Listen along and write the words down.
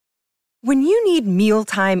When you need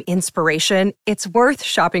mealtime inspiration, it's worth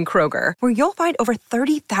shopping Kroger, where you'll find over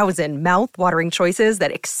 30,000 mouth-watering choices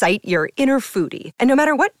that excite your inner foodie. And no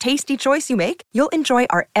matter what tasty choice you make, you'll enjoy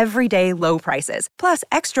our everyday low prices, plus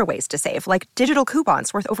extra ways to save, like digital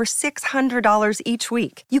coupons worth over $600 each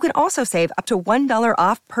week. You can also save up to $1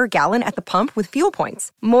 off per gallon at the pump with fuel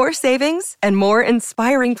points. More savings and more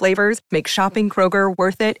inspiring flavors make shopping Kroger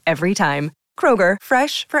worth it every time. Kroger,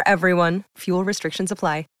 fresh for everyone. Fuel restrictions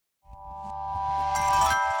apply.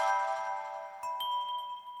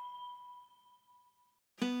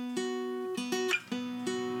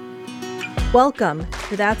 Welcome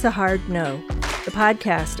to That's a Hard No, the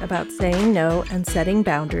podcast about saying no and setting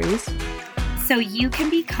boundaries so you can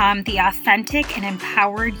become the authentic and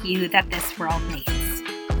empowered you that this world needs.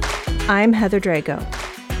 I'm Heather Drago.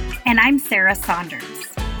 And I'm Sarah Saunders.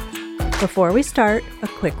 Before we start, a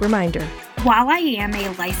quick reminder. While I am a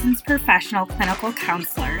licensed professional clinical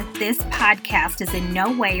counselor, this podcast is in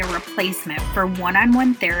no way a replacement for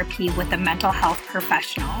one-on-one therapy with a mental health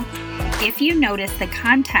professional. If you notice the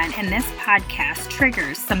content in this podcast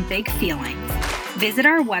triggers some big feelings, visit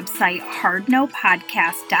our website,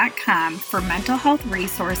 hardnopodcast.com, for mental health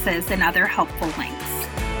resources and other helpful links.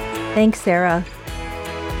 Thanks, Sarah.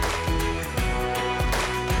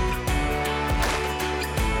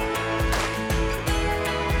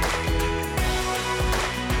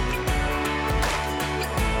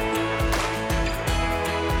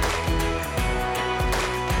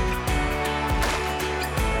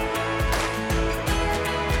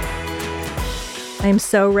 I'm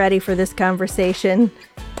so ready for this conversation.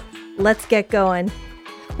 Let's get going.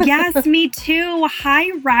 Yes, me too. Hi,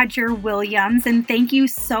 Roger Williams, and thank you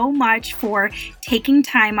so much for taking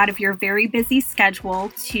time out of your very busy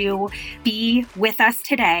schedule to be with us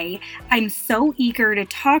today. I'm so eager to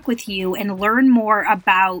talk with you and learn more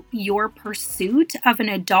about your pursuit of an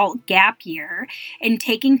adult gap year and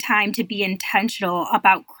taking time to be intentional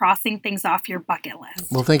about crossing things off your bucket list.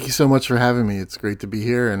 Well, thank you so much for having me. It's great to be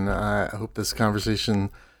here, and I hope this conversation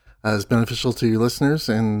is beneficial to your listeners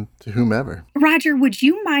and to whomever. Roger, would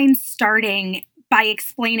you mind starting by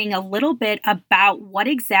explaining a little bit about what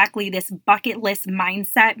exactly this bucket list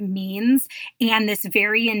mindset means and this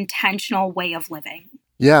very intentional way of living?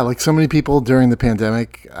 Yeah, like so many people during the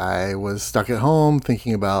pandemic, I was stuck at home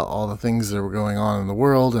thinking about all the things that were going on in the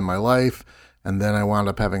world and my life. And then I wound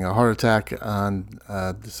up having a heart attack on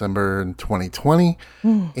December in 2020.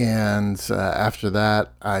 And after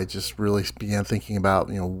that, I just really began thinking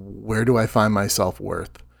about, where do I find my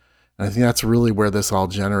self-worth? And I think that's really where this all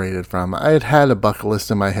generated from. I had a bucket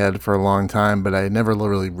list in my head for a long time, but I had never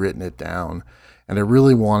really written it down. And I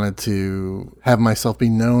really wanted to have myself be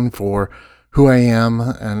known for who I am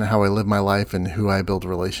and how I live my life and who I build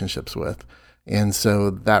relationships with. And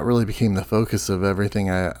so that really became the focus of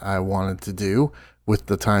everything I wanted to do with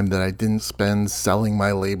the time that I didn't spend selling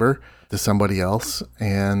my labor to somebody else.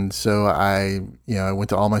 And so I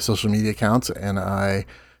went to all my social media accounts and I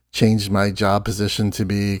changed my job position to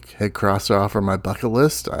be head crosser off of my bucket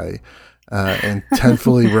list. I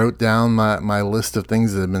intentfully wrote down my list of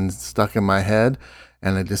things that had been stuck in my head.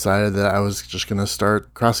 And I decided that I was just going to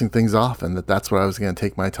start crossing things off and that's what I was going to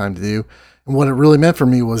take my time to do. And what it really meant for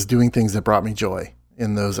me was doing things that brought me joy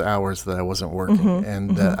in those hours that I wasn't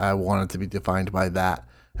working that I wanted to be defined by that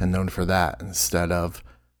and known for that instead of,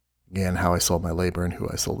 again, how I sold my labor and who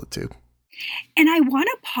I sold it to. And I want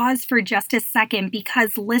to pause for just a second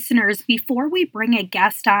because listeners, before we bring a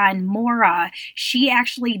guest on, Maura, she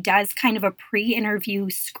actually does kind of a pre-interview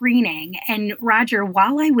screening. And Roger,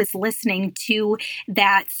 while I was listening to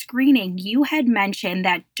that screening, you had mentioned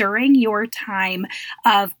that during your time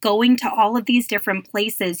of going to all of these different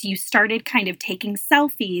places, you started kind of taking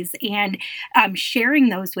selfies and sharing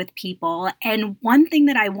those with people. And one thing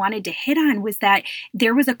that I wanted to hit on was that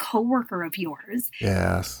there was a coworker of yours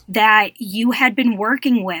that you had been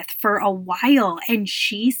working with for a while. And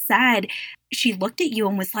she said, she looked at you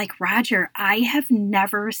and was like, Roger, I have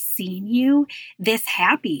never seen you this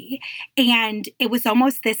happy. And it was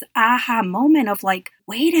almost this aha moment of like,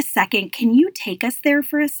 wait a second, can you take us there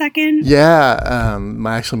for a second? Yeah.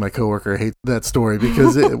 My coworker hates that story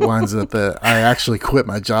because it winds up that I actually quit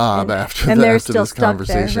my job after this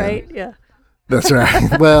conversation. There, right? Yeah. That's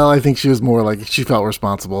right. Well, I think she was more like she felt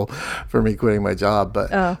responsible for me quitting my job.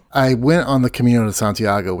 But I went on the Camino de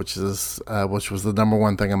Santiago, which was the number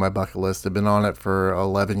one thing on my bucket list. I've been on it for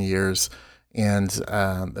 11 years. And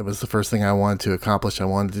it was the first thing I wanted to accomplish. I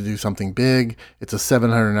wanted to do something big. It's a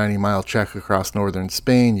 790-mile trek across northern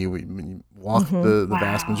Spain. You walk the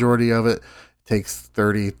vast majority of it. It takes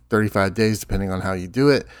 30, 35 days, depending on how you do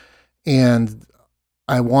it. And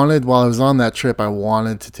while I was on that trip, I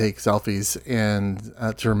wanted to take selfies and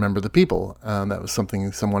to remember the people. That was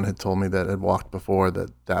something someone had told me that had walked before,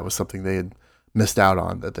 that was something they had missed out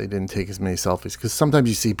on, that they didn't take as many selfies. Because sometimes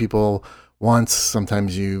you see people once,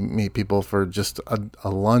 sometimes you meet people for just a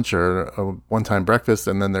lunch or a one-time breakfast,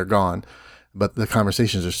 and then they're gone. But the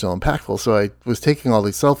conversations are still impactful. So I was taking all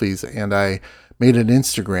these selfies, and I made an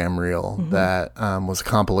Instagram reel that was a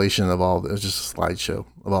compilation of it was just a slideshow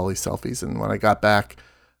of all these selfies. And when I got back,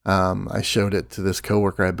 I showed it to this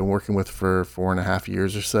coworker I'd been working with for 4.5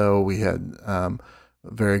 years or so. We had a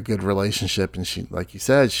very good relationship. And she, like you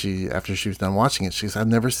said, after she was done watching it, she goes, "I've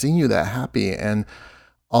never seen you that happy." And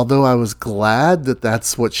although I was glad that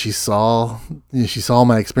that's what she saw, she saw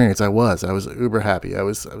my experience. I was uber happy. I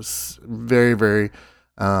was very, very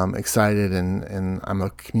excited, and I'm a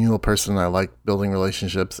communal person. I like building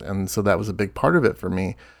relationships, and so that was a big part of it for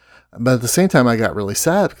me. But at the same time, I got really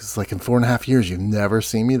sad because, like, in 4.5 years, you've never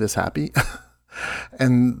seen me this happy.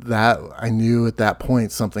 And that I knew at that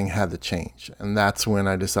point something had to change, and that's when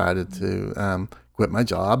I decided to quit my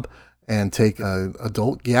job and take an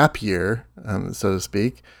adult gap year, so to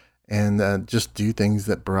speak, and just do things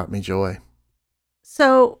that brought me joy.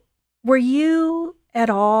 So, were you at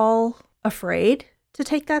all afraid to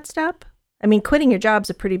take that step? I mean, quitting your job's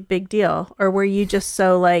a pretty big deal. Or were you just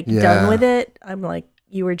so done with it? I'm like,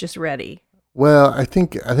 you were just ready. Well, I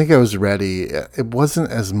think I was ready. It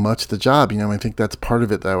wasn't as much the job, I think that's part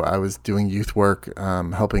of it, though. I was doing youth work,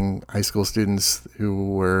 helping high school students who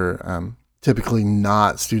were typically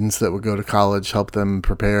not students that would go to college, help them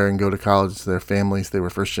prepare and go to college. Their families, they were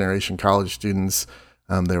first generation college students.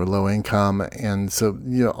 They were low income. And so,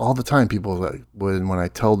 all the time people when I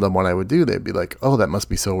told them what I would do, they'd be like, "Oh, that must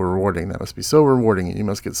be so rewarding. That must be so rewarding. And you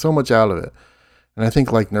must get so much out of it." And I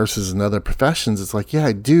think like nurses and other professions, it's like, yeah,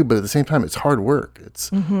 I do. But at the same time, it's hard work.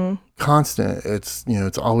 It's constant. It's,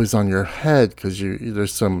 it's always on your head because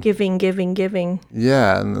there's some giving.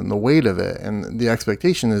 Yeah. And then the weight of it. And the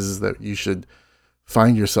expectation is that you should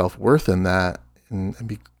find your self-worth in that and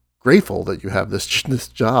be grateful that you have this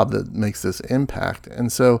job that makes this impact.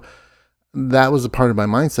 And so that was a part of my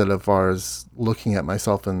mindset as far as looking at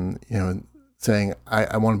myself and, saying,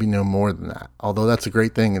 I want to be no more than that. Although that's a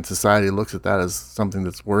great thing and society looks at that as something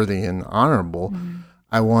that's worthy and honorable,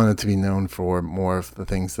 I wanted to be known for more of the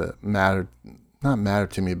things that not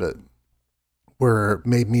mattered to me, but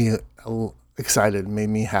made me excited, made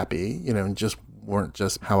me happy, and just weren't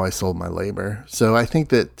just how I sold my labor. So I think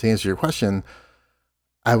that to answer your question,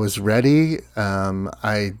 I was ready.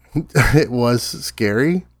 It was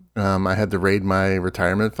scary. I had to raid my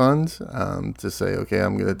retirement fund to say, okay,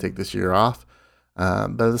 I'm going to take this year off.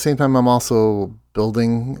 But at the same time, I'm also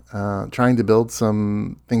trying to build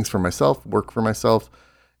some things for myself, work for myself,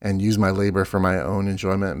 and use my labor for my own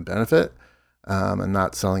enjoyment and benefit, and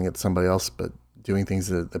not selling it to somebody else, but doing things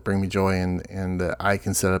that bring me joy and that I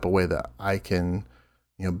can set up a way that I can,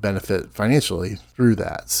 benefit financially through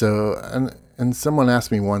that. So, and someone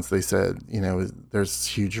asked me once, they said, there's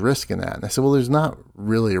huge risk in that. And I said, well, there's not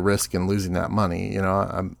really a risk in losing that money.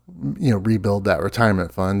 I'm, rebuild that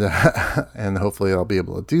retirement fund and hopefully I'll be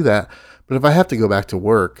able to do that. But if I have to go back to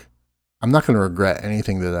work, I'm not going to regret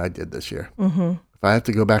anything that I did this year. Mm-hmm. If I have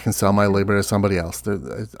to go back and sell my labor to somebody else,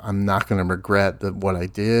 I'm not going to regret what I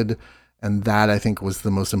did. And that, I think, was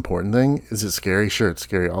the most important thing. Is it scary? Sure, it's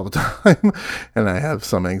scary all the time. And I have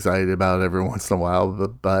some anxiety about it every once in a while,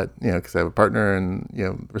 but because I have a partner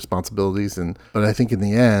and, responsibilities. But I think in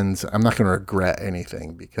the end, I'm not going to regret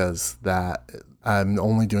anything because that I'm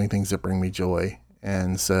only doing things that bring me joy.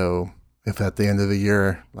 And so if at the end of the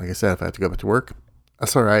year, like I said, if I have to go back to work,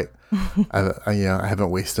 that's all right. I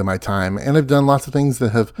haven't wasted my time, and I've done lots of things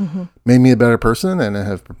that have made me a better person and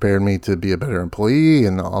have prepared me to be a better employee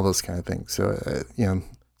and all those kind of things. So,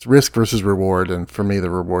 it's risk versus reward. And for me, the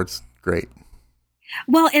reward's great.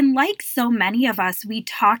 Well, and like so many of us, we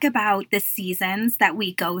talk about the seasons that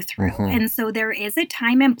we go through. Mm-hmm. And so there is a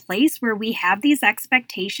time and place where we have these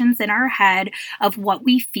expectations in our head of what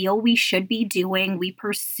we feel we should be doing. We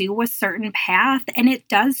pursue a certain path and it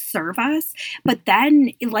does serve us. But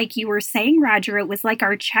then, like you were saying, Roger, it was like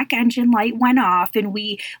our check engine light went off and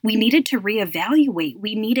we needed to reevaluate.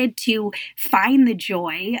 We needed to find the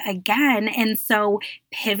joy again. And so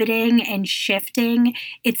pivoting and shifting,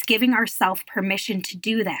 it's giving ourselves permission to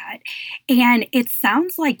do that. And it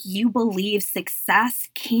sounds like you believe success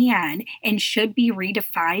can and should be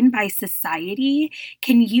redefined by society.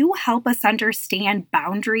 Can you help us understand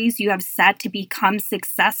boundaries you have set to become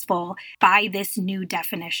successful by this new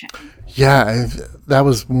definition? Yeah, that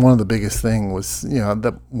was one of the biggest things was,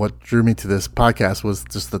 what drew me to this podcast was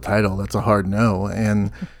just the title. That's a hard no.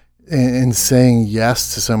 And in saying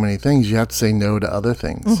yes to so many things, you have to say no to other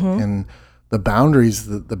things. And the boundaries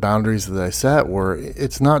that I set were,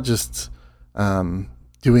 it's not just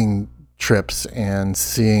doing trips and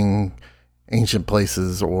seeing ancient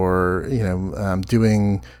places or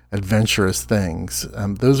doing adventurous things.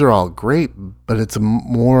 Those are all great, but it's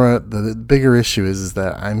the bigger issue is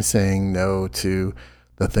that I'm saying no to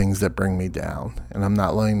the things that bring me down, and I'm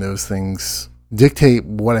not letting those things dictate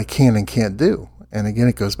what I can and can't do. And again,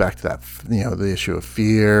 it goes back to that, the issue of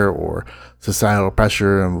fear or societal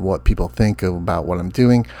pressure and what people think about what I'm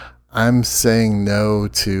doing. I'm saying no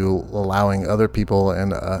to allowing other people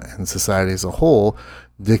and society as a whole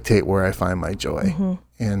dictate where I find my joy.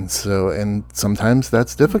 And sometimes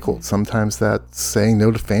that's difficult. Sometimes that's saying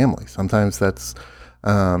no to family. Sometimes that's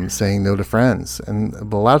saying no to friends,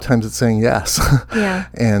 but a lot of times it's saying yes. Yeah.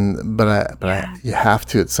 You have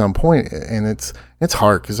to at some point, and it's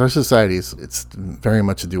hard because our society it's very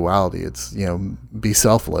much a duality. It's be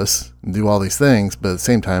selfless and do all these things, but at the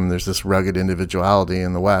same time there's this rugged individuality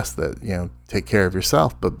in the West that take care of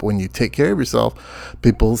yourself. But when you take care of yourself,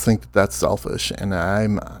 people think that that's selfish, and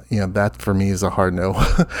that for me is a hard no.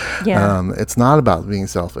 Yeah. It's not about being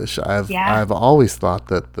selfish. I've always thought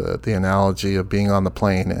that the analogy of being on the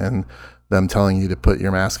plane and them telling you to put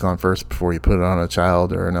your mask on first before you put it on a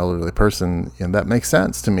child or an elderly person, and that makes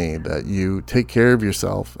sense to me, that you take care of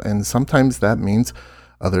yourself. And sometimes that means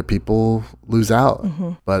other people lose out.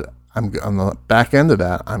 But I'm on the back end of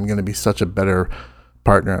that, I'm going to be such a better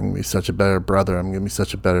partner. I'm going to be such a better brother. I'm going to be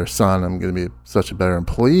such a better son. I'm going to be such a better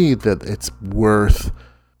employee, that it's worth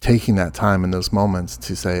taking that time in those moments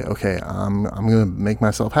to say, okay, I'm going to make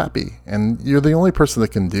myself happy. And you're the only person that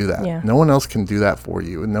can do that. Yeah. No one else can do that for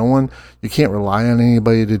you. You can't rely on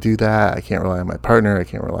anybody to do that. I can't rely on my partner. I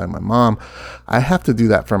can't rely on my mom. I have to do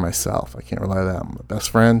that for myself. I can't rely on that on my best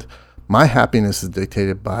friend. My happiness is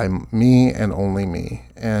dictated by me and only me.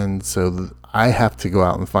 And so I have to go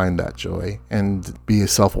out and find that joy and be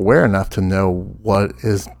self-aware enough to know what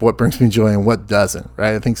brings me joy and what doesn't,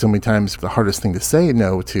 right? I think so many times the hardest thing to say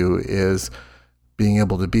no to is being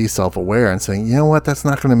able to be self-aware and saying, you know what, that's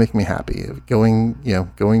not going to make me happy. Going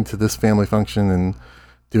to this family function and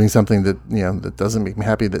doing something that, that doesn't make me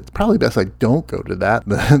happy, that's probably best I don't go to that.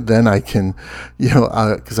 Then I can,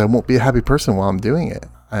 because I won't be a happy person while I'm doing it.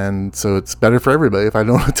 And so it's better for everybody if I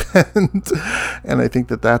don't attend. And I think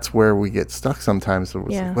that's where we get stuck sometimes. It's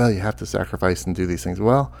like, well, you have to sacrifice and do these things.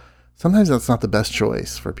 Well, sometimes that's not the best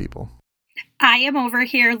choice for people. I am over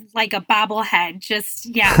here like a bobblehead, just,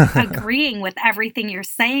 agreeing with everything you're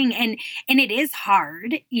saying. And it is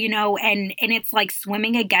hard, and it's like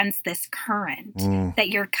swimming against this current that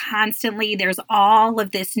you're constantly, there's all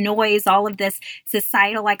of this noise, all of this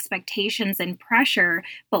societal expectations and pressure.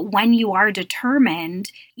 But when you are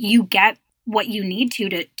determined, you get what you need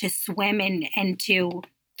to swim and to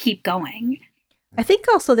keep going. I think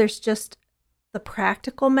also there's just the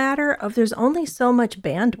practical matter of there's only so much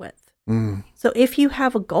bandwidth. So if you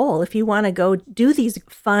have a goal, if you want to go do these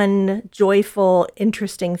fun, joyful,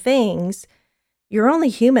 interesting things, you're only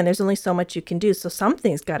human. There's only so much you can do. So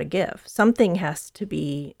something's got to give. Something has to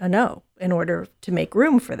be a no in order to make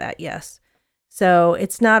room for that yes. So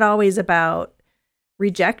it's not always about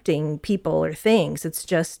rejecting people or things. It's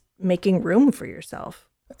just making room for yourself.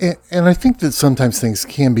 And I think that sometimes things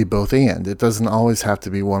can be both and. It doesn't always have to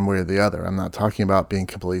be one way or the other. I'm not talking about being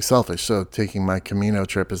completely selfish. So taking my Camino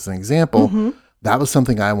trip as an example, that was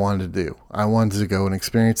something I wanted to do. I wanted to go and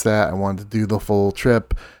experience that. I wanted to do the full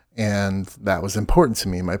trip, and that was important to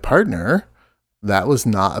me. My partner, that was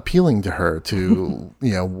not appealing to her to,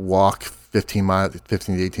 walk 15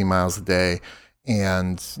 to 18 miles a day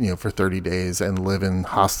and, for 30 days and live in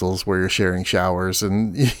hostels where you're sharing showers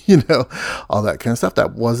and, all that kind of stuff.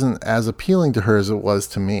 That wasn't as appealing to her as it was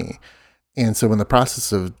to me. And so in the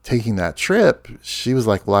process of taking that trip, she was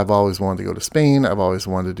like, well, I've always wanted to go to Spain. I've always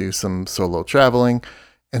wanted to do some solo traveling.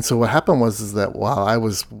 And so what happened was that while I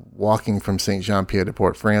was walking from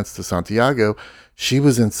Saint-Jean-Pied-de-Port, France to Santiago, she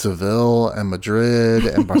was in Seville and Madrid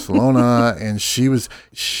and Barcelona, and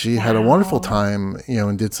she had a wonderful time,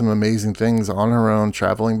 and did some amazing things on her own,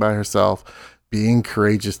 traveling by herself, being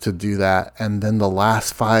courageous to do that. And then the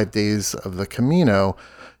last 5 days of the Camino,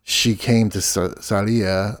 she came to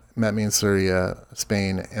Sarria, met me in Sarria,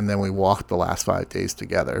 Spain, and then we walked the last 5 days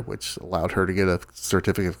together, which allowed her to get a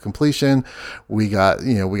certificate of completion. We got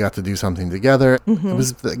to do something together. It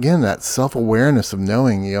was, again, that self-awareness of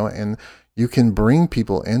knowing, and you can bring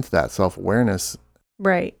people into that self-awareness.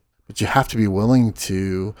 Right. But you have to be willing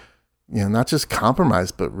to, not just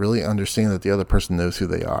compromise, but really understand that the other person knows who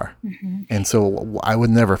they are. Mm-hmm. And so I would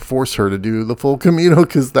never force her to do the full Camino,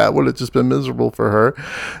 because that would have just been miserable for her,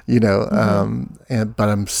 mm-hmm. But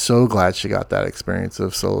I'm so glad she got that experience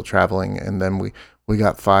of solo traveling. And then we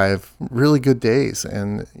got 5 really good days,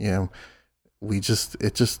 and,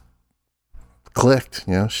 it just clicked.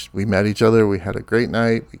 We met each other. We had a great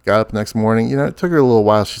night. We got up the next morning. It took her a little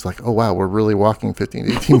while. She's like, oh, wow, we're really walking 15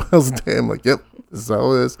 to 18 miles a day. I'm like, yep, this is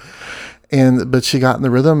how it is. But she got in the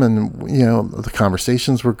rhythm, and, the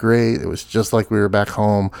conversations were great. It was just like we were back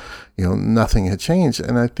home. Nothing had changed.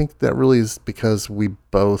 And I think that really is because we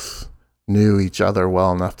both knew each other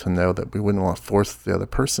well enough to know that we wouldn't want to force the other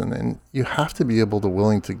person. And you have to be able to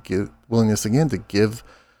willingness again to give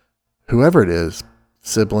whoever it is,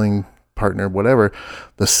 sibling, partner, whatever,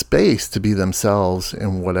 the space to be themselves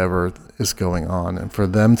in whatever is going on, and for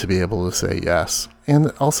them to be able to say yes,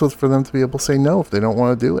 and also for them to be able to say no if they don't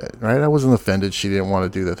want to do it, right? I wasn't offended she didn't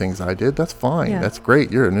want to do the things I did. That's fine. Yeah. That's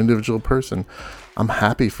great. You're an individual person. I'm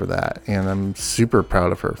happy for that, and I'm super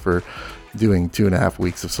proud of her for doing 2.5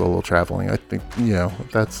 weeks of solo traveling. I think,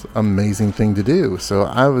 that's an amazing thing to do. So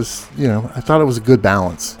I was, I thought it was a good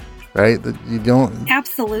balance. Right? That you don't.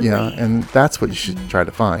 Absolutely. Yeah. And that's what you should try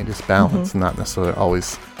to find is balance, mm-hmm. not necessarily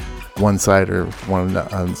always one side or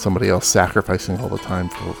somebody else sacrificing all the time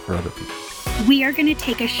for other people. We are going to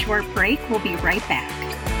take a short break. We'll be right back.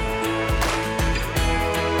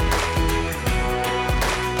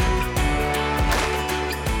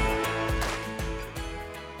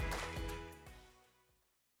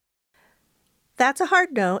 That's a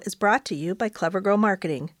Hard No is brought to you by Clever Girl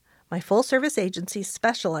Marketing, my full-service agency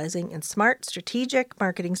specializing in smart, strategic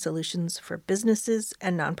marketing solutions for businesses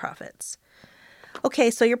and nonprofits. Okay,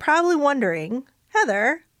 so you're probably wondering,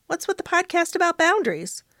 Heather, what's with the podcast about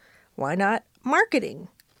boundaries? Why not marketing?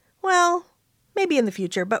 Well, maybe in the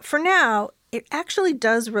future, but for now, it actually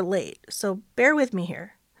does relate, so bear with me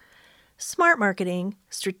here. Smart marketing,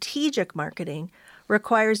 strategic marketing,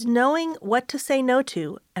 requires knowing what to say no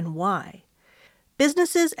to and why.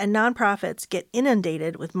 Businesses and nonprofits get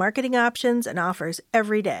inundated with marketing options and offers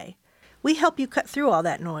every day. We help you cut through all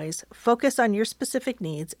that noise, focus on your specific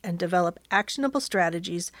needs, and develop actionable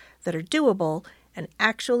strategies that are doable and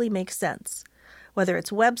actually make sense. Whether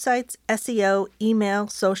it's websites, SEO, email,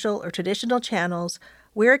 social, or traditional channels,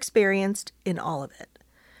 we're experienced in all of it.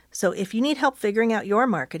 So if you need help figuring out your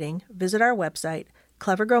marketing, visit our website,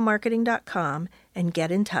 clevergrowmarketing.com, and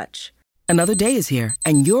get in touch. Another day is here,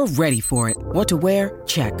 and you're ready for it. What to wear?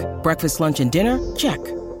 Check. Breakfast, lunch, and dinner? Check.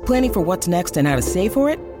 Planning for what's next and how to save for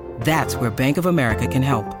it? That's where Bank of America can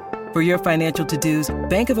help. For your financial to-dos,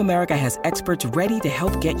 Bank of America has experts ready to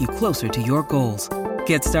help get you closer to your goals.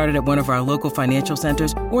 Get started at one of our local financial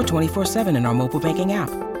centers or 24/7 in our mobile banking app.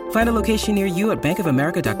 Find a location near you at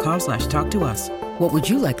bankofamerica.com/talktous. What would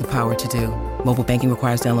you like the power to do? Mobile banking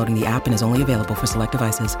requires downloading the app and is only available for select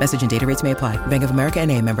devices. Message and data rates may apply. Bank of America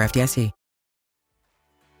N.A., member FDIC.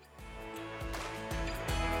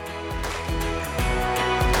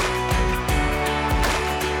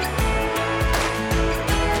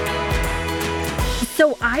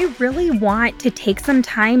 So I really want to take some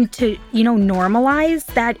time to, normalize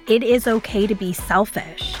that it is okay to be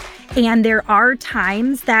selfish. And there are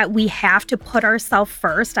times that we have to put ourselves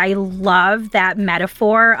first. I love that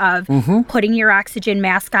metaphor of putting your oxygen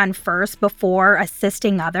mask on first before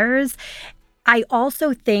assisting others. I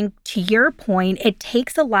also think, to your point, it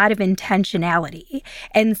takes a lot of intentionality.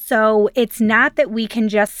 And so it's not that we can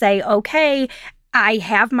just say, okay, I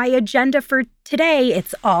have my agenda for today.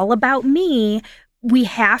 It's all about me. We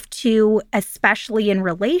have to, especially in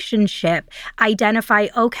relationship, identify,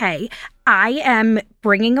 okay, I am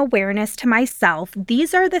bringing awareness to myself.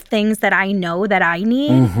 These are the things that I know that I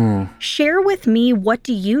need. Share with me, what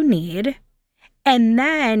do you need? And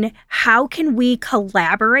then how can we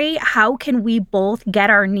collaborate? How can we both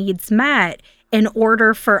get our needs met in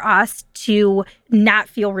order for us to not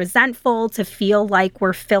feel resentful, to feel like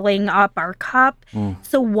we're filling up our cup?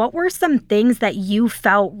 So what were some things that you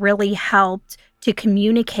felt really helped to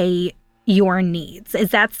communicate your needs? Is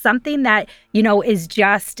that something that, is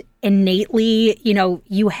just innately,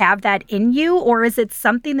 you have that in you? Or is it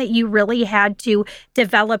something that you really had to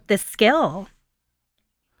develop the skill?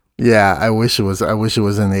 Yeah, I wish it was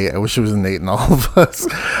innate. I wish it was innate in all of us.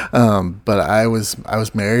 But I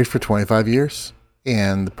was married for 25 years,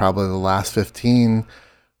 and probably the last 15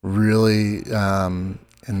 really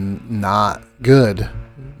and not good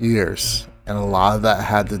years. And a lot of that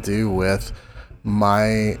had to do with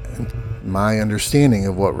my understanding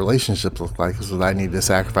of what relationships look like. Is that I need to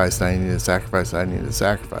sacrifice, and I need to sacrifice, and I need to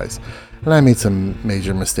sacrifice. And I made some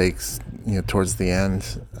major mistakes towards the end,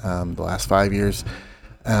 the last 5 years.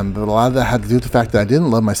 But a lot of that had to do with the fact that I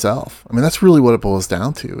didn't love myself. I mean, that's really what it boils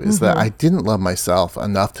down to, is that I didn't love myself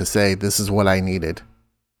enough to say, this is what I needed.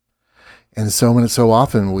 And so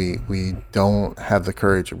often we don't have the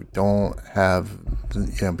courage, or we don't have,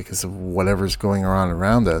 because of whatever's going on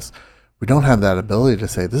around us, we don't have that ability to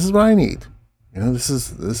say, this is what I need.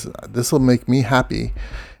 This will make me happy.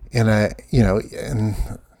 And I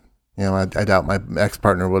doubt my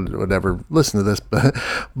ex-partner would ever listen to this,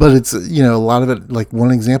 but it's, a lot of it, like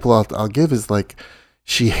one example I'll give is like,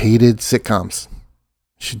 she hated sitcoms.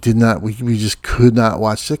 She did not, we just could not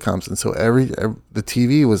watch sitcoms. And so the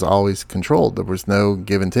TV was always controlled. There was no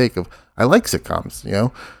give and take of, I like sitcoms,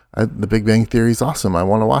 The Big Bang Theory is awesome. I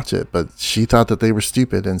want to watch it. But she thought that they were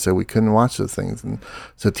stupid. And so we couldn't watch those things. And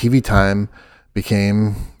so TV time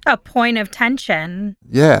became a point of tension.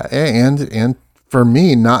 Yeah. And for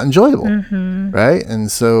me, not enjoyable. Right.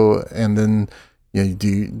 And so, and then, do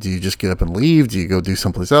you just get up and leave? Do you go do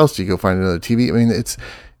someplace else? Do you go find another TV? I mean,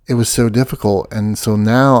 it was so difficult. And so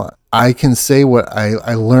now I can say what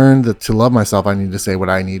I learned, that to love myself, I need to say what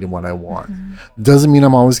I need and what I want. Doesn't mean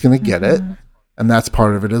I'm always going to get it. And that's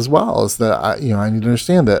part of it as well, is that I need to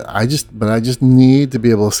understand that I just need to be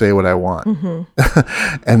able to say what I want.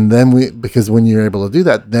 And then because when you're able to do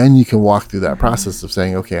that, then you can walk through that process of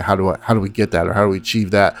saying, okay, how do we get that, or how do we achieve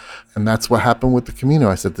that? And that's what happened with the Camino.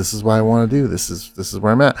 I said, this is what I want to do. This is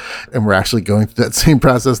where I'm at. And we're actually going through that same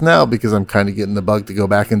process now, because I'm kind of getting the bug to go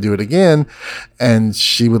back and do it again. And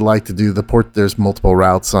she would like to do there's multiple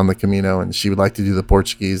routes on the Camino, and she would like to do the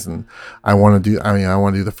Portuguese. And I want to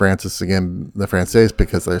do the Francis again, the Francés,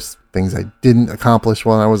 because there's things I didn't accomplish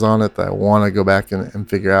when I was on it that I want to go back and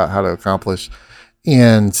figure out how to accomplish.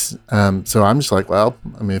 And so I'm just like, well,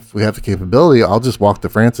 I mean, if we have the capability, I'll just walk to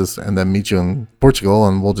Francis and then meet you in Portugal,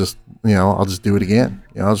 and we'll just, I'll just do it again.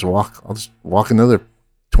 I'll just walk another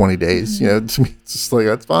 20 days. To me, it's just like,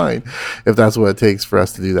 that's fine if that's what it takes for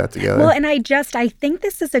us to do that together. Well, and I think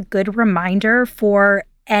this is a good reminder for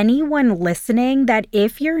anyone listening, that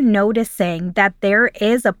if you're noticing that there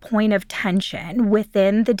is a point of tension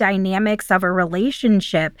within the dynamics of a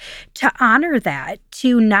relationship, to honor that,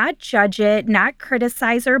 to not judge it, not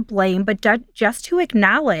criticize or blame, but just to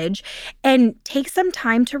acknowledge and take some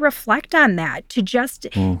time to reflect on that, to just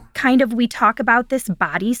kind of, we talk about this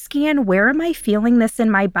body scan. Where am I feeling this in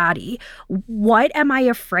my body? What am I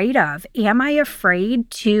afraid of? Am I afraid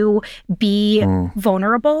to be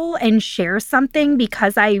vulnerable and share something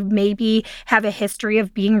because I maybe have a history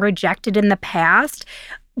of being rejected in the past?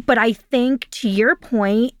 But I think, to your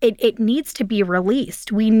point, it needs to be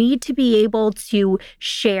released. We need to be able to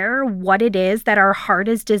share what it is that our heart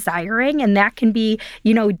is desiring, and that can be,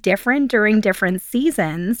 different during different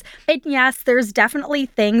seasons. And yes, there's definitely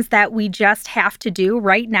things that we just have to do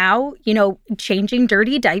right now. Changing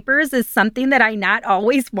dirty diapers is something that I not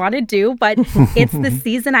always want to do, but it's the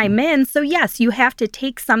season I'm in. So yes, you have to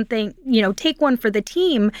take something, take one for the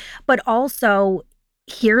team, but also,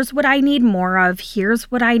 here's what I need more of.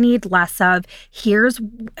 Here's what I need less of. Here's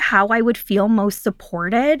how I would feel most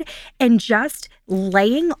supported. And just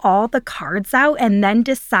laying all the cards out and then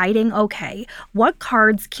deciding, okay, what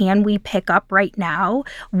cards can we pick up right now?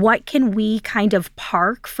 What can we kind of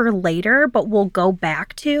park for later, but we'll go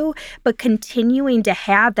back to? But continuing to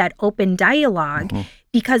have that open dialogue.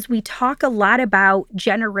 Because we talk a lot about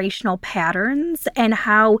generational patterns and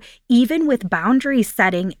how even with boundary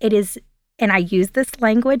setting, it is, and I use this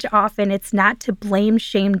language often, it's not to blame,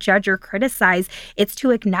 shame, judge, or criticize. It's to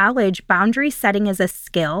acknowledge boundary setting is a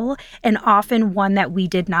skill, and often one that we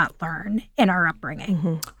did not learn in our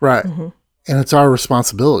upbringing. Right. And it's our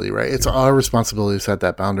responsibility, right? It's our responsibility to set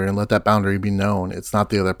that boundary and let that boundary be known. It's not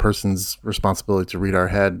the other person's responsibility to read our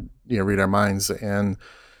head, read our minds and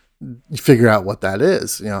figure out what that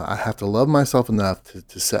is. I have to love myself enough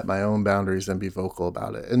to set my own boundaries and be vocal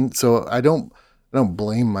about it. And so I don't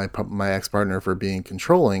blame my ex-partner for being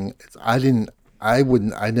controlling. I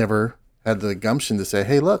never had the gumption to say,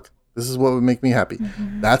 hey, look, this is what would make me happy.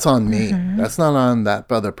 That's on me. That's not on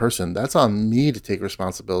that other person. That's on me to take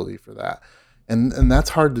responsibility for that. And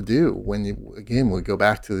that's hard to do when we go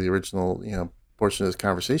back to the original, portion of this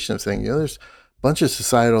conversation of saying, there's a bunch of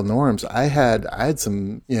societal norms. I had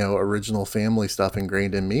some, original family stuff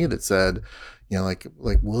ingrained in me that said, like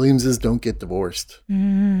Williamses don't get divorced,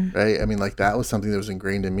 right? I mean, like that was something that was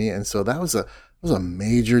ingrained in me. And so that was a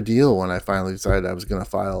major deal when I finally decided I was going to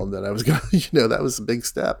file, and that I was going to, that was a big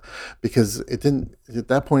step, because it didn't, at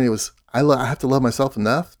that point it was, I have to love myself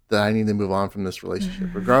enough that I need to move on from this relationship,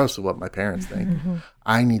 regardless of what my parents think.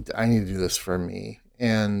 I need to do this for me.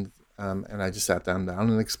 And And I just sat down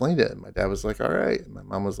and explained it. My dad was like, all right. My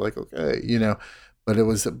mom was like, okay, but it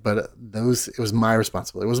was my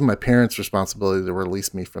responsibility. It wasn't my parents' responsibility to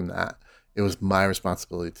release me from that. It was my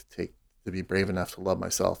responsibility to be brave enough to love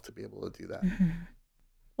myself, to be able to do that. Mm-hmm.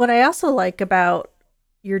 What I also like about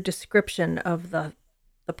your description of the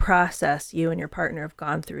process you and your partner have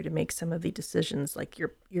gone through to make some of the decisions, like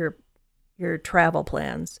your travel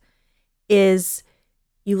plans, is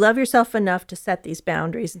you love yourself enough to set these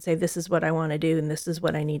boundaries and say, this is what I want to do and this is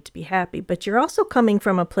what I need to be happy. But you're also coming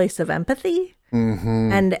from a place of empathy.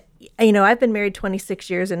 Mm-hmm. And, I've been married 26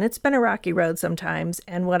 years and it's been a rocky road sometimes.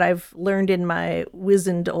 And what I've learned in my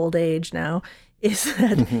wizened old age now is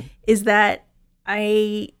that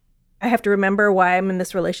I have to remember why I'm in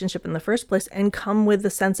this relationship in the first place and come with a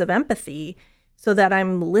sense of empathy so that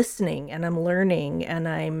I'm listening and I'm learning and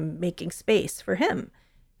I'm making space for him.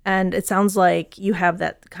 And it sounds like you have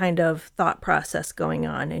that kind of thought process going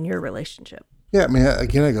on in your relationship. Yeah, I mean,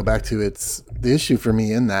 again, I go back to the issue for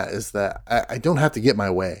me in that is that I don't have to get my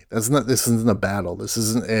way. This isn't a battle. This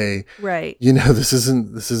isn't right. This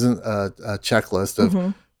isn't a checklist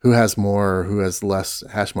of who has more or who has less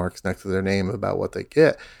hash marks next to their name about what they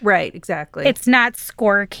get. Right, exactly. It's not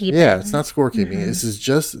scorekeeping. Yeah, it's not scorekeeping. This is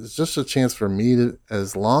it's just a chance for me to,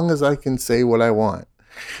 as long as I can say what I want,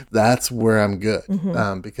 that's where I'm good.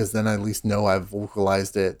 Because then I at least know I've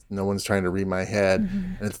vocalized it. No one's trying to read my head,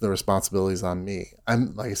 and it's the responsibilities on me.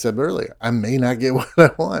 I'm, like I said earlier, I may not get what I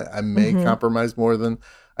want. I may compromise more than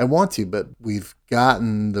I want to, but we've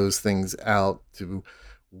gotten those things out to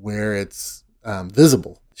where it's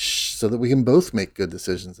visible, so that we can both make good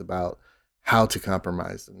decisions about how to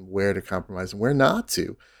compromise and where to compromise and where not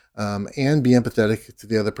to. And be empathetic to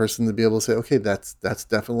the other person to be able to say, okay, that's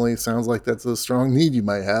definitely sounds like that's a strong need you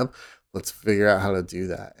might have. Let's figure out how to do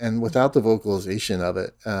that. And without the vocalization of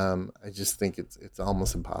it, I just think it's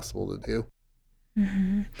almost impossible to do.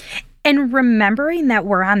 Mm-hmm. And remembering that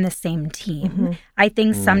we're on the same team. I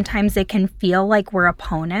think sometimes it can feel like we're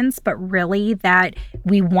opponents, but really that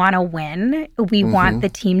we want to win. We want the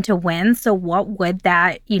team to win. So what would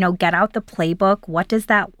that, get out the playbook? What does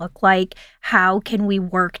that look like? How can we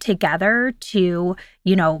work together to,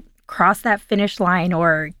 cross that finish line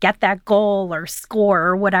or get that goal or score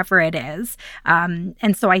or whatever it is?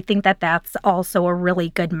 And so I think that that's also a really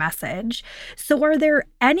good message. So are there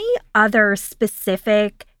any other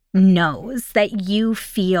specific no's that you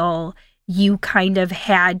feel you kind of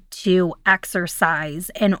had to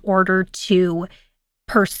exercise in order to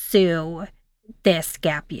pursue this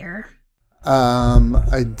gap year?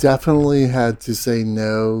 I definitely had to say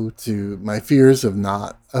no to my fears of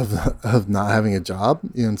not having a job,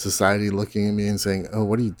 and society looking at me and saying, "Oh,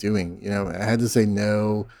 what are you doing?" I had to say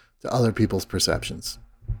no to other people's perceptions.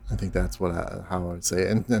 I think that's how I would say it.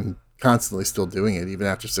 And I'm constantly still doing it. Even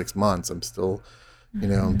after 6 months, I'm still,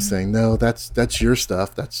 I'm saying, no, that's your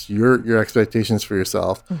stuff. That's your expectations for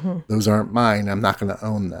yourself. Those aren't mine. I'm not going to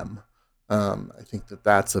own them. I think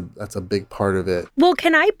that's a big part of it. Well,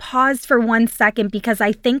 can I pause for 1 second? Because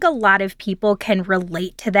I think a lot of people can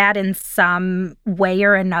relate to that in some way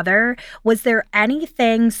or another. Was there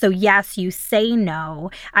anything, so yes, you say no.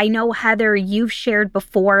 I know, Heather, you've shared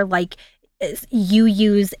before, like, you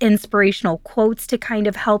use inspirational quotes to kind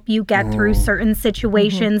of help you get through certain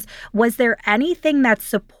situations. Was there anything that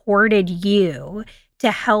supported you to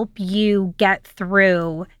help you get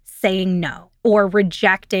through saying no or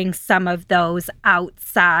rejecting some of those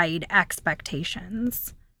outside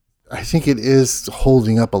expectations? I think it is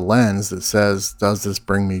holding up a lens that says, does this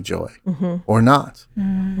bring me joy or not?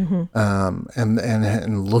 And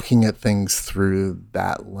looking at things through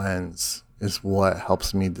that lens is what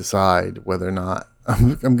helps me decide whether or not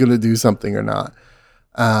I'm going to do something or not.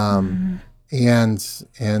 And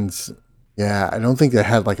yeah, I don't think I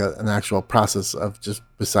had like an actual process of just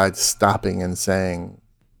besides stopping and saying,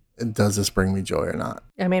 does this bring me joy or not?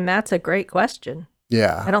 I mean, that's a great question.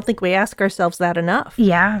 Yeah. I don't think we ask ourselves that enough.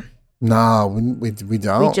 Yeah. No, we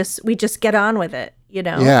don't. We just get on with it,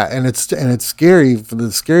 Yeah, and it's scary. For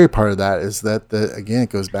the scary part of that is that again, it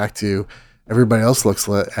goes back to everybody else looks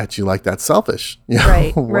at you like that's selfish.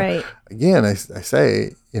 Right, right. Again, I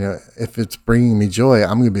say, if it's bringing me joy,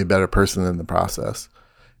 I'm going to be a better person in the process.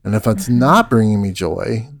 And if it's not bringing me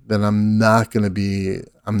joy, then I'm not going to be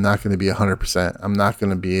 100%. I'm not going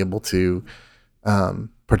to be able to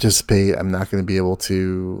participate. I'm not going to be able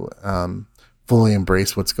to fully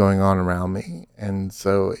embrace what's going on around me. And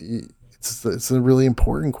so it's a really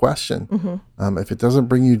important question. If it doesn't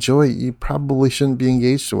bring you joy, you probably shouldn't be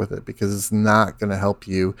engaged with it, because it's not going to help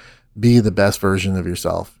you be the best version of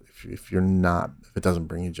yourself if it doesn't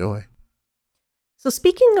bring you joy. So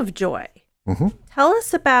speaking of joy, Mm-hmm. Tell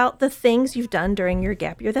us about the things you've done during your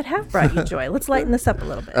gap year that have brought you joy. Let's lighten this up a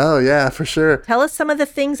little bit. Oh, yeah, for sure. Tell us some of the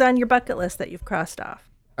things on your bucket list that you've crossed off.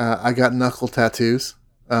 I got knuckle tattoos.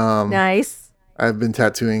 Nice. I've been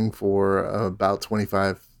tattooing for about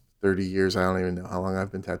 25, 30 years. I don't even know how long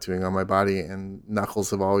I've been tattooing on my body. And knuckles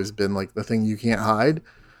have always been like the thing you can't hide.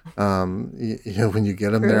 You know, when you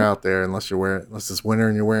get them, they're out there unless it's winter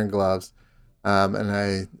and you're wearing gloves.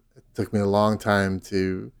 It took me a long time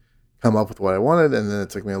to come up with what I wanted, and then it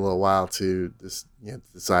took me a little while to just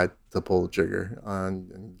decide to pull the trigger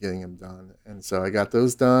on getting them done. And so I got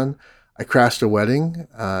those done. I crashed a wedding.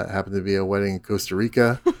 It happened to be a wedding in Costa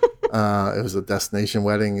Rica. It was a destination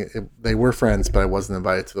wedding. They were friends, but I wasn't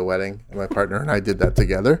invited to the wedding. And my partner and I did that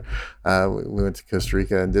together. We went to Costa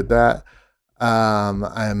Rica and did that.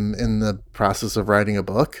 I'm in the process of writing a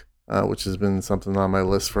book, which has been something on my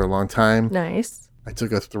list for a long time. Nice. I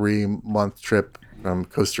took a 3-month trip from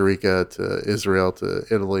Costa Rica to Israel to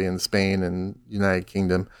Italy and Spain and United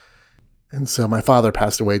Kingdom. And so my father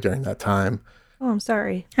passed away during that time. Oh, I'm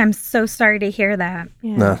sorry. I'm so sorry to hear that.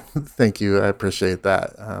 Yeah. No, thank you. I appreciate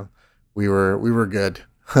that. We were good.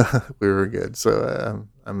 We were good. So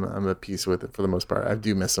I'm at peace with it for the most part. I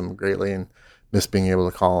do miss him greatly and miss being able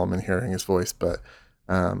to call him and hearing his voice. But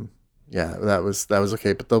yeah, that was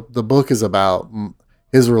okay. But the book is about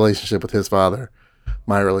his relationship with his father,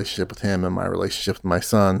 my relationship with him, and my relationship with my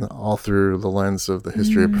son, all through the lens of the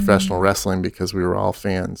history of professional wrestling, because we were all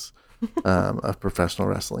fans of professional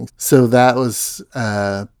wrestling. So that was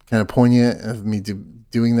kind of poignant of me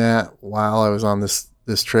doing that while I was on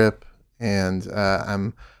this trip. And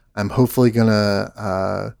I'm hopefully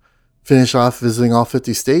gonna finish off visiting all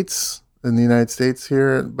 50 states in the United States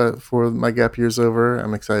here, but before my gap year's over.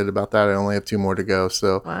 I'm excited about that. I only have 2 more to go.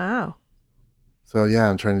 So Wow. So yeah,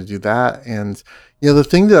 I'm trying to do that. And the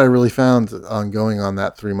thing that I really found on going on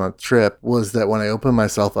that 3-month trip was that when I opened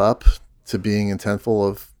myself up to being intentful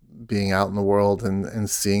of being out in the world and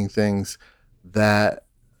seeing things, that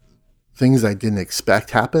things I didn't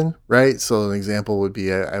expect happen, right? So an example would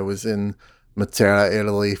be I was in Matera,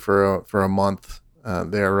 Italy for a month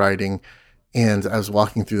there writing, and I was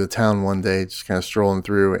walking through the town one day, just kind of strolling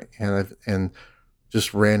through, and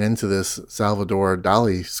just ran into this Salvador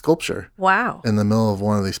Dali sculpture. Wow. In the middle of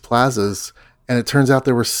one of these plazas. And it turns out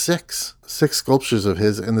there were six sculptures of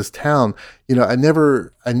his in this town. I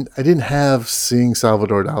didn't have seeing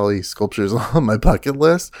Salvador Dali sculptures on my bucket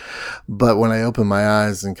list, but when I opened my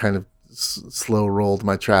eyes and kind of slow rolled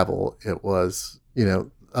my travel, it was,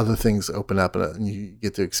 other things open up and you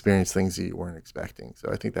get to experience things that you weren't expecting. So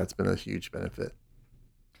I think that's been a huge benefit.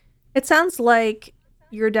 It sounds like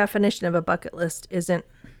your definition of a bucket list isn't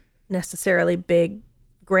necessarily big,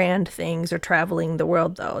 grand things or traveling the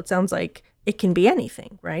world, though. It sounds like it can be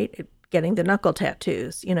anything, right? Getting the knuckle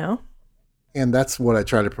tattoos, And that's what I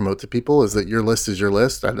try to promote to people, is that your list is your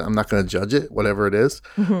list. I'm not going to judge it, whatever it is.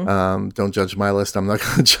 Mm-hmm. Don't judge my list. I'm not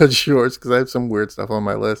going to judge yours, because I have some weird stuff on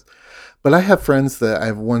my list. But I have friends I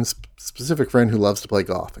have one specific friend who loves to play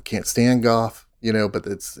golf. I can't stand golf, but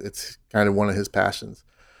it's kind of one of his passions.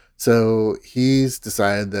 So he's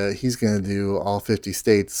decided that he's going to do all 50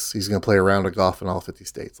 states. He's going to play a round of golf in all 50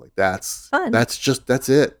 states. Like that's fun. That's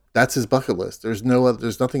it. That's his bucket list. There's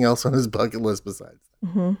nothing else on his bucket list besides that.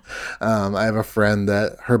 Mm-hmm. I have a friend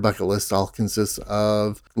that her bucket list all consists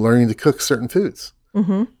of learning to cook certain foods.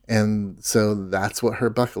 Mm-hmm. And so that's what her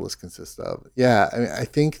bucket list consists of. Yeah, I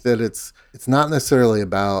think that it's not necessarily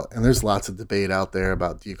about, and there's lots of debate out there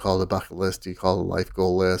about, do you call it a bucket list? Do you call it a life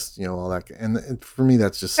goal list? All that. And for me,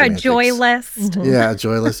 that's just semantics. A joy list. Mm-hmm. Yeah, a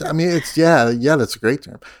joy list. I mean, it's that's a great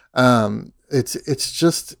term. It's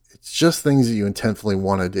just things that you intentfully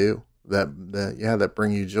want to do that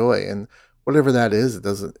bring you joy, and whatever that is, it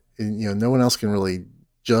doesn't. No one else can really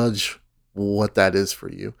judge what that is for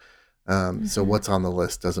you. So what's on the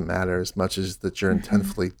list doesn't matter as much as that you're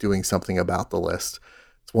intentfully doing something about the list.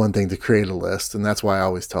 It's one thing to create a list, and that's why I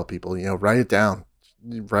always tell people, write it down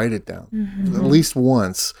at least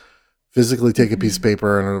once. Physically take a piece of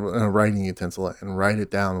paper and a writing utensil and write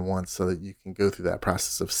it down once, so that you can go through that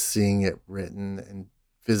process of seeing it written and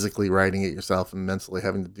physically writing it yourself and mentally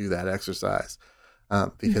having to do that exercise,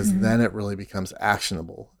 because then it really becomes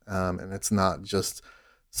actionable, and it's not just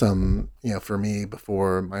some, for me,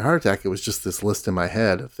 before my heart attack, it was just this list in my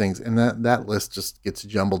head of things, and that list just gets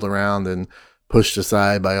jumbled around and pushed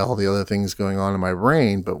aside by all the other things going on in my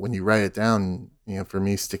brain. But when you write it down, for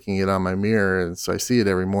me, sticking it on my mirror, and so I see it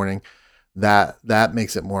every morning, that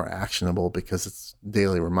makes it more actionable because it's a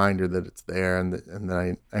daily reminder that it's there and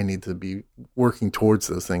that I need to be working towards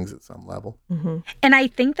those things at some level. Mm-hmm. And I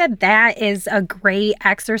think that is a great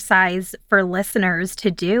exercise for listeners to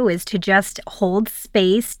do, is to just hold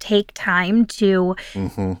space, take time to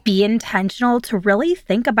be intentional, to really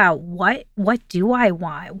think about what do I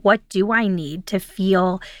want? What do I need to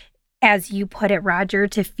feel, as you put it, Roger,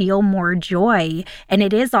 to feel more joy? And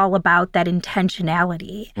it is all about that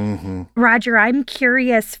intentionality. Mm-hmm. Roger, I'm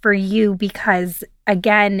curious for you because,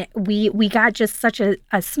 again, we got just such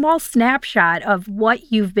a small snapshot of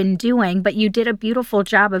what you've been doing, but you did a beautiful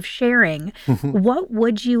job of sharing. What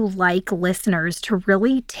would you like listeners to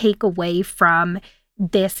really take away from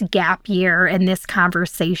this gap year and this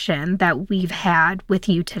conversation that we've had with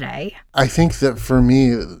you today? I think that for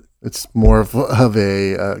me, it's more of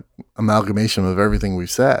a amalgamation of everything we've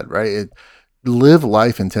said, right? Live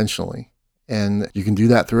life intentionally, and you can do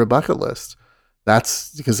that through a bucket list.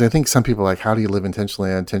 That's because I think some people are like, how do you live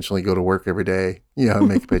intentionally? I intentionally go to work every day,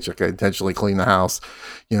 make a paycheck. I intentionally clean the house.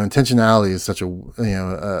 Intentionality is such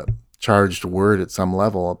a charged word at some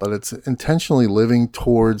level, but it's intentionally living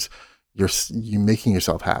towards you making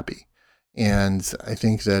yourself happy. And I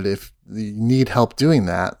think that if you need help doing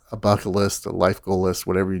that, a bucket list, a life goal list,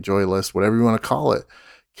 whatever your joy list, whatever you want to call it,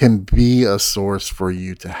 can be a source for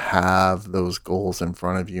you to have those goals in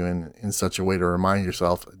front of you in such a way to remind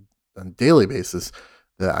yourself on a daily basis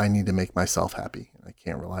that I need to make myself happy. I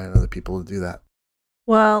can't rely on other people to do that.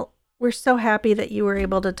 Well, we're so happy that you were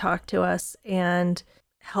able to talk to us and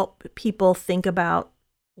help people think about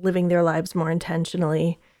living their lives more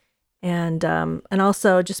intentionally. And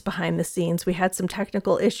also just behind the scenes, we had some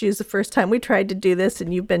technical issues the first time we tried to do this,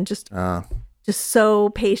 and you've been just so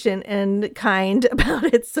patient and kind about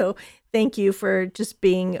it. So thank you for just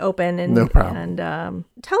being open and no problem. And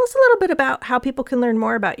tell us a little bit about how people can learn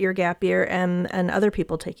more about your gap year and other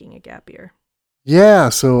people taking a gap year. Yeah,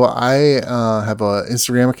 so I have an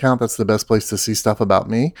Instagram account. That's the best place to see stuff about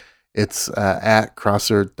me. It's at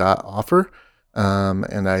crosser.offer.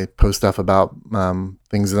 And I post stuff about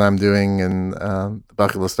things that I'm doing and the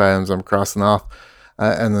bucket list items I'm crossing off.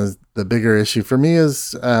 And the bigger issue for me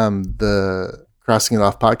is the Crossing It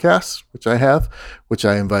Off podcast, which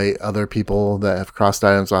I invite other people that have crossed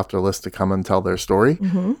items off their list to come and tell their story.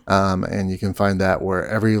 And you can find that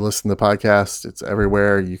wherever you listen to podcasts. It's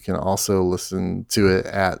everywhere. You can also listen to it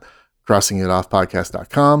at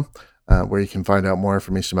crossingitoffpodcast.com. Where you can find out more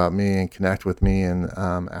information about me and connect with me and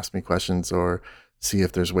ask me questions or see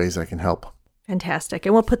if there's ways I can help. Fantastic.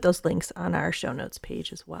 And we'll put those links on our show notes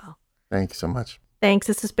page as well. Thank you so much. Thanks.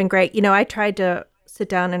 This has been great. I tried to sit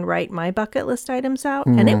down and write my bucket list items out,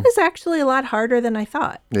 and it was actually a lot harder than I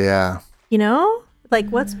thought. Yeah.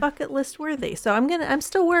 What's bucket list worthy? So I'm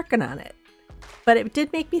still working on it, but it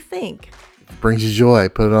did make me think. It brings you joy.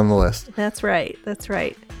 Put it on the list. That's right.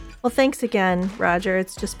 Well, thanks again, Roger.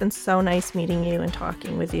 It's just been so nice meeting you and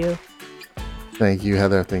talking with you. Thank you,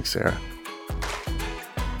 Heather. Thanks, Sarah.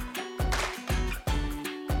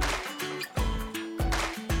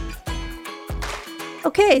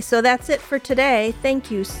 Okay, so that's it for today.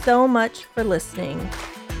 Thank you so much for listening.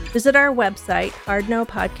 Visit our website,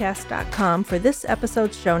 hardnopodcast.com, for this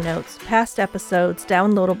episode's show notes, past episodes,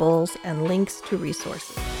 downloadables, and links to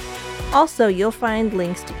resources. Also, you'll find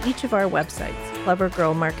links to each of our websites,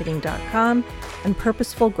 clevergirlmarketing.com and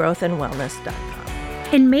purposefulgrowthandwellness.com.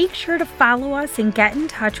 And make sure to follow us and get in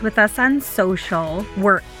touch with us on social.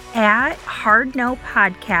 We're at Hard No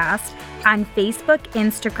Podcast on Facebook,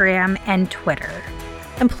 Instagram, and Twitter.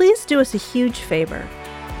 And please do us a huge favor.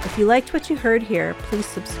 If you liked what you heard here, please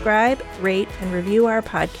subscribe, rate, and review our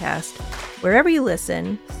podcast wherever you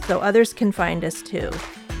listen so others can find us too.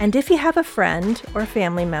 And if you have a friend or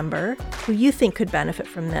family member who you think could benefit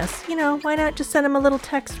from this, why not just send them a little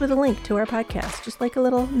text with a link to our podcast? Just like a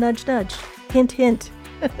little nudge, nudge. Hint, hint.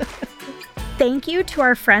 Thank you to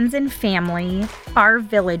our friends and family, our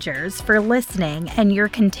villagers, for listening and your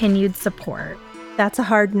continued support. That's a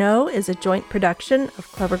Hard No is a joint production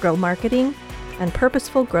of Clever Girl Marketing and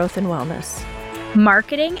Purposeful Growth and Wellness.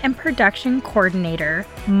 Marketing and Production Coordinator,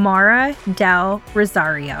 Mara Del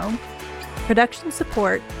Rosario. Production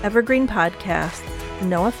support, Evergreen Podcasts,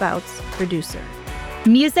 Noah Fouts, producer.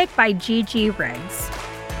 Music by Gigi Riggs.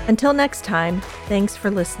 Until next time, thanks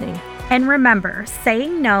for listening. And remember,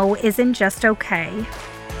 saying no isn't just okay.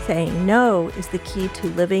 Saying no is the key to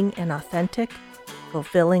living an authentic,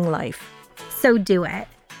 fulfilling life. So do it.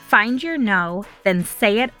 Find your no, then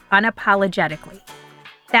say it unapologetically.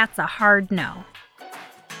 That's a hard no.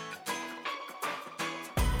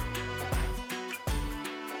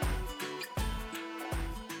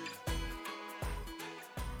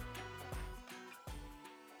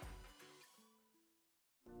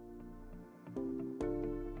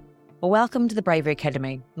 Welcome to the Bravery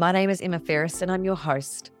Academy. My name is Emma Ferris and I'm your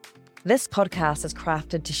host. This podcast is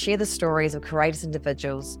crafted to share the stories of courageous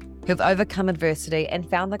individuals who've overcome adversity and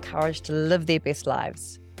found the courage to live their best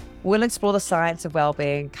lives. We'll explore the science of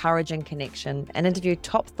well-being, courage and connection, and interview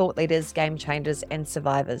top thought leaders, game changers, and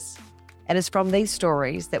survivors. It is from these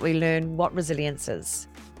stories that we learn what resilience is,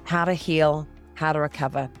 how to heal, how to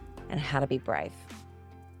recover, and how to be brave.